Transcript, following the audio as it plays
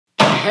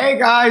Hey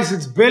guys,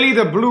 it's Billy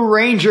the Blue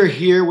Ranger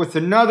here with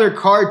another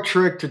card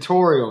trick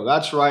tutorial.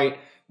 That's right,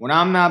 when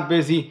I'm not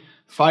busy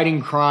fighting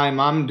crime,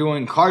 I'm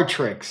doing card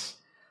tricks.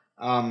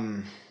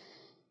 Among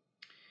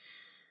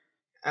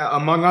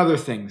other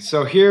things.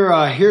 So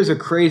here's a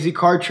crazy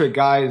card trick,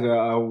 guys.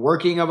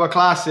 Working of a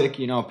classic.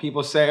 You know,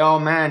 people say, oh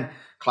man,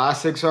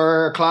 classics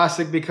are a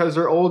classic because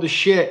they're old as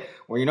shit.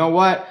 Well, you know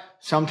what?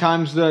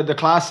 Sometimes the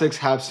classics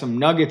have some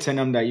nuggets in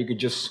them that you could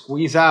just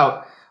squeeze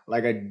out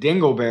like a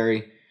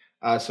dingleberry.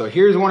 So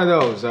here's one of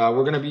those.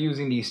 We're going to be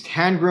using these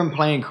Tangrim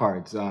playing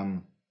cards.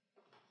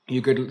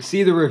 You could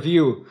see the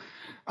review.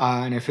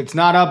 And if it's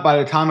not up by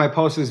the time I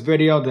post this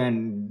video,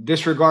 then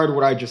disregard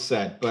what I just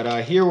said.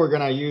 But here we're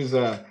going to use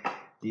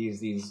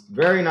these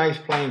very nice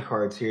playing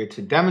cards here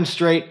to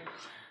demonstrate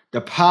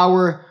the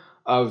power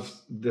of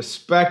the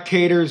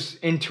spectator's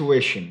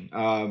intuition.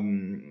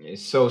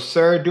 So,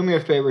 sir, do me a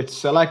favor.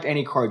 Select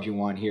any card you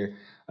want here.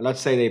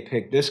 Let's say they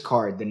pick this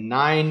card, the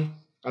 9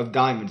 of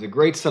Diamonds. A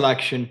great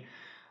selection.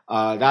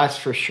 That's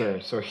for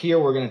sure. So here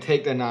we're going to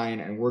take the 9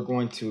 and we're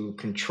going to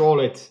control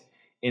it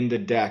in the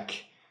deck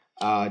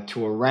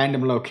to a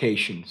random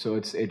location. So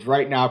it's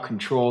right now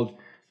controlled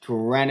to a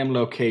random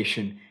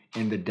location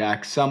in the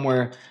deck,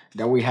 somewhere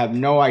that we have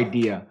no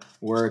idea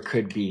where it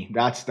could be.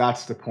 That's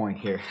the point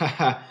here.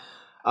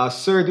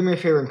 Sir, do me a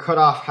favor and cut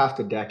off half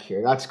the deck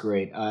here. That's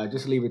great.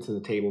 Just leave it to the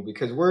table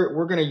because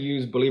we're going to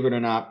use, believe it or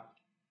not,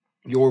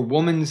 your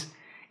woman's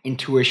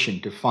intuition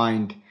to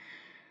find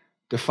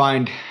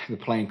the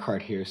playing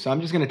card here. So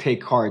I'm just going to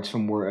take cards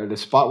from where the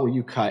spot where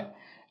you cut,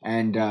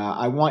 and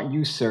I want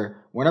you, sir,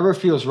 whenever it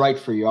feels right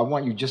for you, I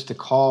want you just to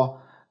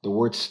call the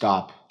word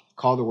stop.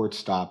 Call the word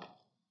stop.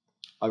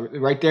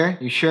 Right there?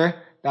 You sure?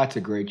 That's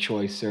a great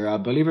choice, sir.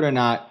 Believe it or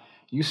not,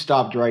 you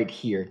stopped right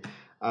here.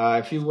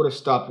 If you would have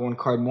stopped one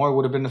card more, it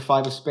would have been the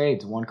 5 of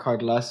Spades. One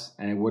card less,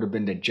 and it would have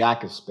been the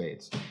Jack of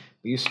Spades. But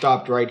you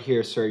stopped right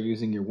here, sir,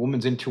 using your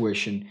woman's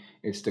intuition.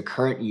 It's the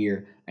current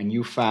year, and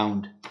you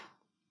found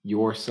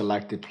your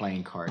selected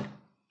playing card.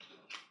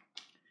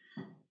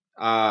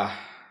 Oh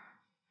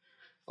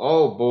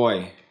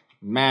boy,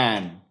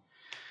 man.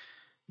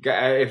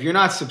 If you're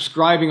not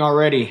subscribing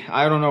already,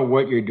 I don't know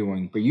what you're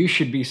doing, but you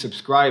should be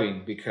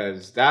subscribing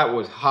because that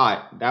was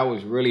hot. That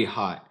was really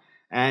hot.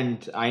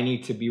 And I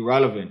need to be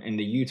relevant in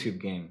the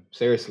YouTube game.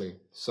 Seriously,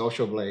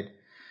 Social Blade.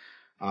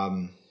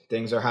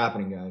 Things are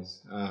happening,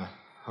 guys.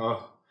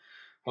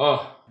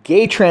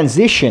 Gay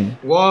transition.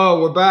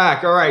 Whoa, we're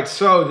back. All right,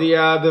 so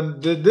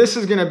this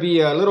is going to be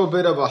a little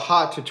bit of a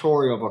hot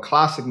tutorial of a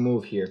classic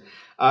move here.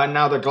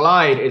 Now, the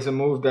glide is a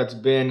move that's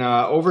been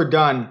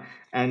overdone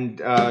and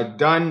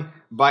done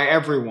by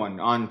everyone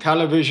on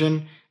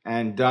television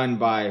and done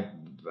by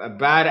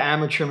bad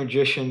amateur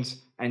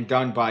magicians and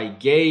done by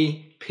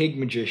gay pig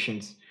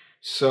magicians.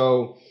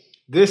 So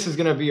this is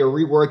going to be a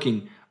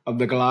reworking of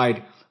the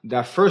glide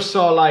that first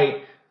saw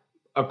light,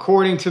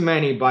 according to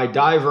many, by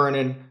Di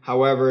Vernon.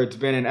 However, it's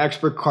been an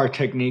expert card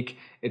technique.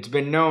 It's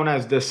been known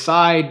as the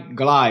side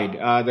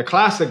glide. The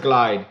classic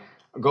glide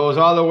goes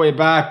all the way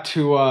back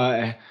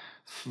to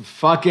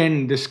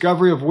fucking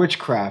Discovery of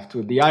Witchcraft,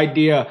 with the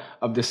idea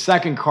of the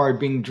second card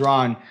being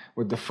drawn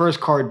with the first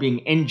card being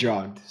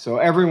in-jogged. So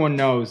everyone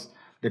knows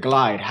the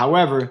glide.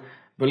 However,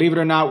 believe it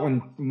or not,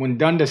 when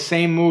done the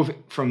same move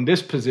from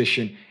this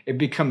position, it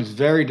becomes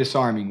very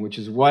disarming, which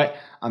is what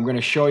I'm going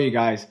to show you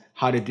guys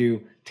how to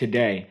do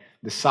today.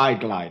 The side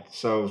glide.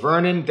 So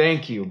Vernon,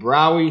 thank you.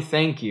 Browie,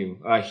 thank you.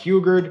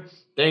 Heegaard,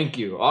 thank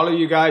you. All of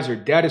you guys are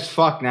dead as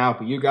fuck now,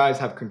 but you guys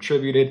have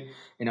contributed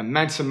an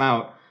immense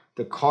amount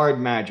to card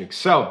magic.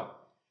 So,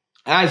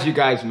 as you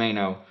guys may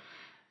know,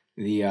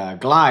 the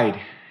glide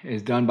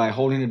is done by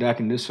holding the deck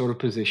in this sort of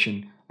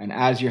position, and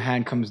as your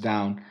hand comes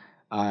down,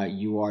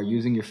 you are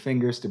using your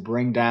fingers to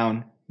bring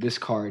down this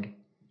card,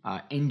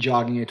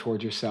 in-jogging it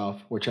towards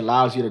yourself, which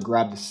allows you to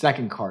grab the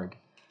second card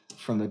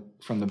from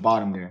the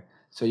bottom there.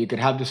 So you could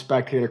have the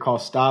spectator call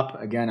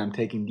stop. Again, I'm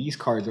taking these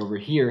cards over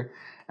here,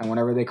 and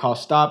whenever they call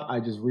stop, I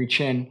just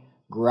reach in,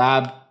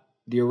 grab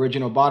the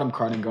original bottom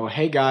card, and go,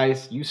 hey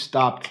guys, you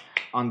stopped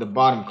on the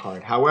bottom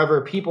card.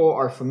 However, people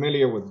are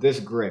familiar with this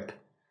grip.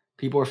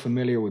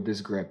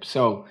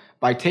 So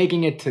by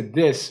taking it to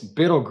this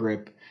biddle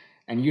grip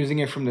and using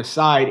it from the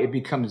side, it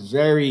becomes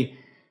very,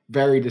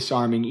 very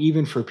disarming,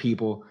 even for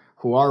people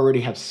who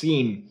already have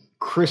seen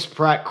Chris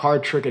Pratt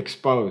card trick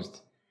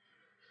exposed.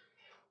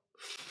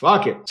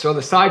 Fuck it. So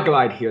the side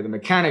glide here, the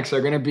mechanics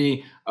are going to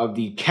be of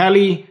the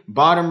Kelly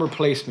bottom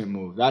replacement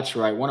move. That's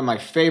right. One of my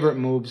favorite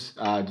moves.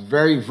 It's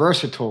very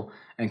versatile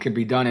and can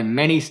be done in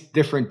many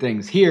different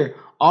things. Here,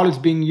 all it's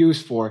being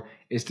used for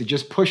is to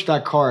just push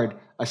that card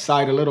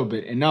aside a little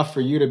bit, enough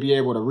for you to be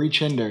able to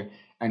reach in there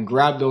and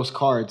grab those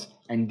cards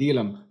and deal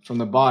them from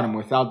the bottom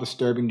without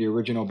disturbing the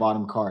original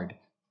bottom card,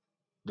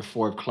 the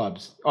 4 of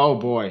clubs. Oh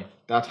boy,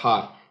 that's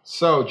hot.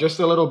 So just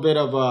a little bit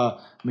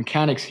of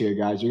mechanics here,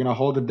 guys. You're going to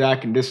hold the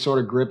deck in this sort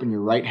of grip in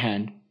your right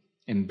hand,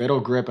 in biddle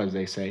grip, as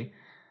they say.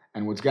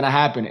 And what's going to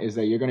happen is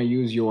that you're going to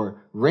use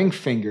your ring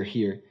finger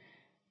here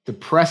to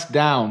press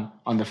down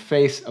on the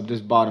face of this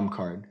bottom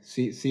card.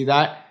 See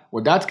that?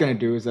 what that's going to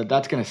do is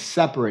that's going to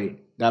separate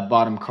that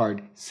bottom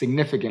card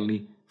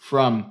significantly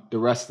from the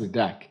rest of the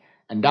deck.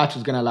 And that's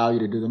what's going to allow you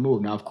to do the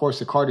move. Now, of course,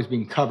 the card is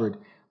being covered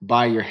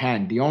by your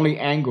hand. The only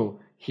angle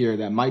here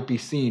that might be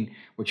seen,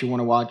 which you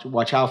want to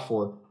watch out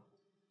for,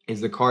 is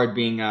the card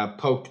being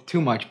poked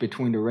too much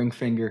between the ring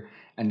finger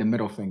and the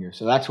middle finger.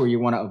 So that's where you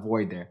want to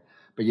avoid there.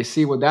 But you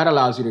see, what that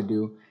allows you to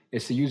do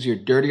is to use your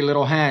dirty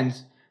little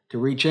hands to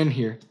reach in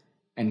here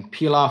and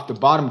peel off the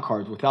bottom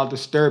cards without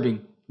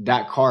disturbing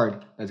that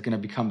card that's going to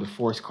become the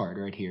force card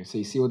right here. So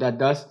you see what that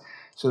does?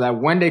 So that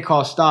when they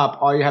call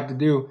stop, all you have to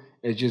do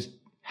is just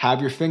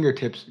have your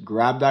fingertips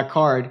grab that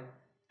card,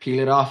 peel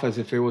it off as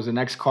if it was the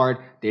next card.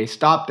 They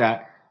stop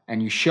that,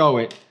 and you show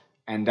it,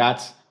 and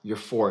that's your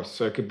force.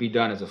 So it could be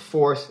done as a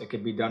force. It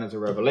could be done as a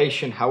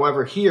revelation.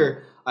 However,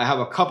 here I have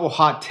a couple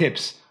hot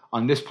tips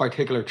on this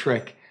particular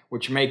trick,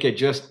 which make it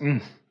just,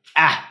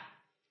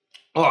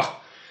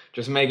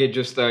 just make it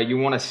just, you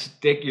want to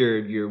stick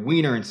your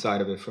wiener inside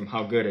of it from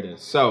how good it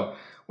is. So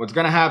what's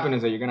going to happen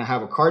is that you're going to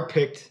have a card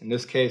picked. In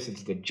this case,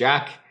 it's the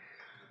Jack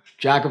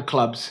of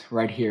clubs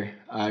right here.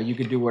 You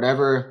could do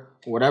whatever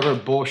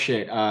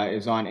bullshit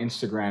is on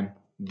Instagram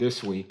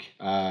this week.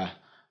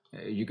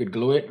 You could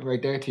glue it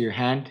right there to your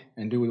hand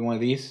and do with one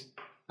of these,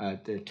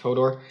 the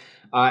Todor.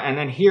 And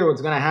then here,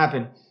 what's going to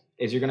happen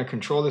is you're going to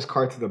control this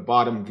card to the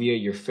bottom via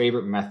your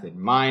favorite method.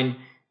 Mine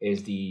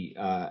is the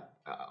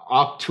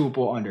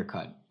octuple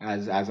undercut,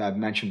 as I've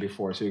mentioned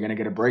before. So you're going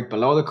to get a break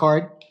below the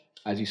card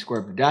as you square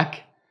up the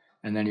deck,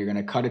 and then you're going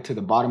to cut it to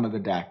the bottom of the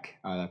deck.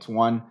 That's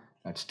 1,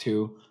 that's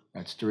 2,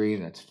 that's 3,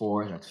 that's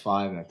 4, that's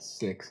 5, that's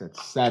 6,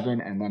 that's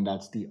 7, and then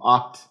that's the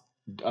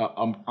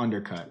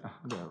undercut. Oh,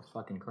 look at that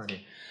fucking card here.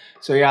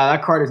 So yeah,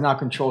 that card is now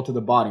controlled to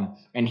the bottom.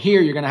 And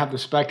here you're going to have the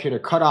spectator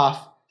cut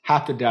off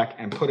half the deck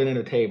and put it in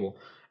a table.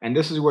 And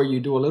this is where you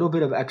do a little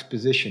bit of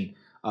exposition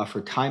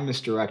for time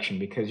misdirection,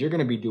 because you're going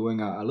to be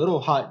doing a little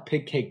hot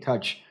Pigcake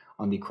touch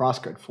on the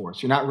crosscut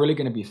force. You're not really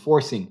going to be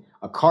forcing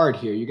a card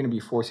here. You're going to be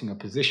forcing a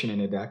position in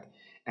the deck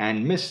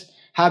and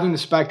having the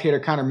spectator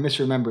kind of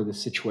misremember the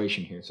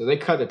situation here. So they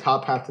cut the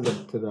top half to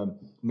the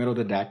middle of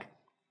the deck.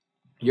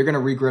 You're going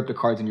to regrip the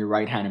cards in your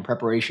right hand in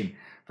preparation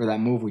for that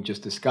move we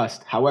just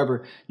discussed.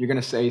 However, you're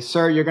going to say,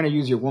 sir, you're going to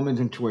use your woman's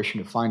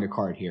intuition to find a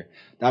card here.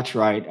 That's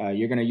right.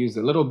 You're going to use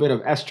the little bit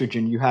of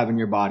estrogen you have in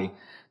your body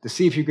to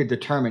see if you could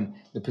determine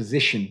the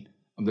position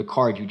of the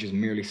card you just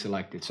merely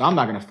selected. So I'm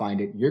not going to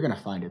find it. You're going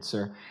to find it,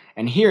 sir.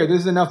 And here,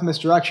 this is enough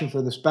misdirection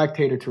for the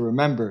spectator to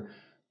remember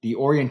the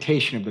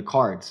orientation of the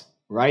cards,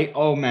 right?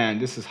 Oh, man,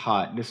 this is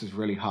hot. This is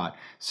really hot.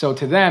 So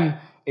to them,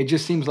 it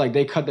just seems like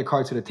they cut the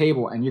card to the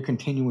table and you're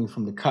continuing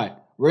from the cut.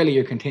 Really,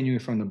 you're continuing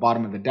from the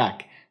bottom of the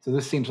deck. So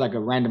this seems like a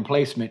random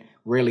placement.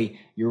 Really,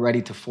 you're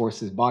ready to force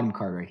this bottom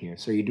card right here.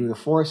 So you do the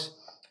force.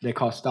 They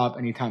call stop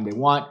anytime they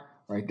want.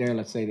 Right there,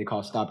 let's say they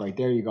call stop right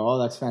there. You go, oh,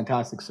 that's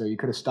fantastic. So you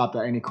could have stopped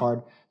at any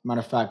card. Matter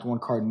of fact, one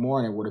card more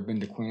and it would have been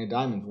the Queen of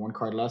Diamonds. One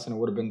card less and it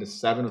would have been the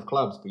 7 of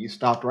Clubs. But you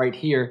stopped right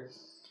here.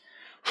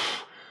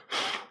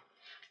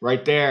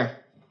 Right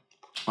there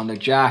on the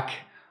Jack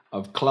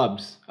of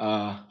Clubs.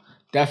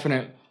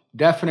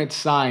 Definite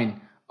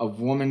sign of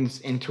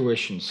woman's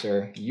intuition,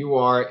 sir. You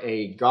are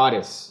a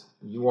goddess.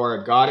 You are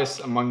a goddess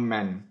among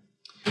men.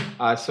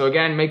 So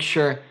again, make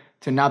sure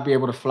to not be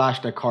able to flash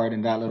that card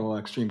in that little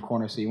extreme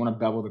corner. So you want to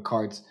bevel the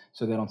cards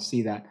so they don't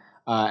see that.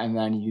 And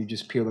then you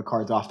just peel the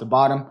cards off the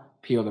bottom.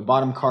 Peel the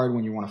bottom card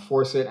when you want to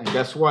force it. And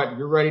guess what?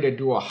 You're ready to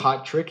do a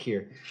hot trick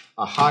here.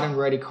 A hot and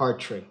ready card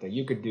trick that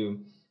you could do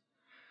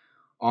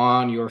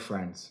on your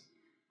friends.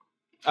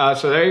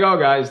 So there you go,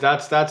 guys.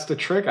 That's the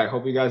trick. I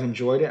hope you guys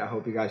enjoyed it. I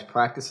hope you guys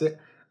practice it.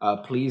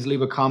 Please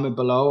leave a comment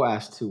below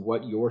as to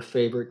what your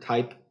favorite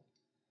type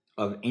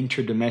of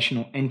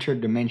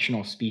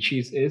interdimensional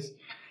species is.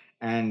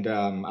 And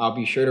I'll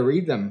be sure to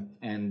read them.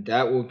 And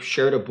that will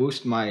sure to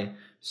boost my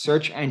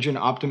search engine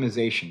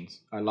optimizations,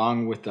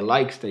 along with the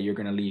likes that you're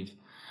going to leave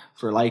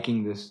for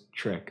liking this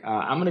trick.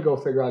 I'm going to go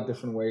figure out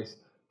different ways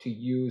to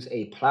use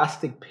a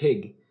plastic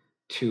pig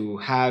to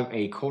have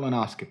a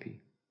colonoscopy.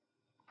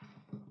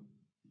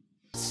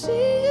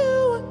 See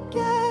you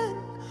again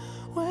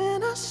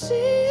when I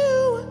see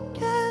you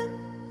again.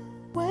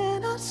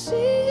 When I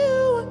see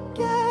you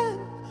again.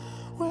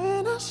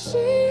 When I see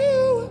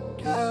you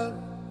again.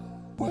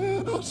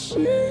 When I see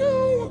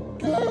you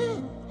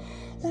again.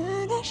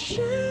 When I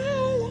see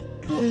you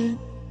again.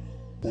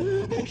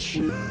 When I see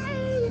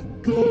you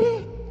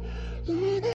again.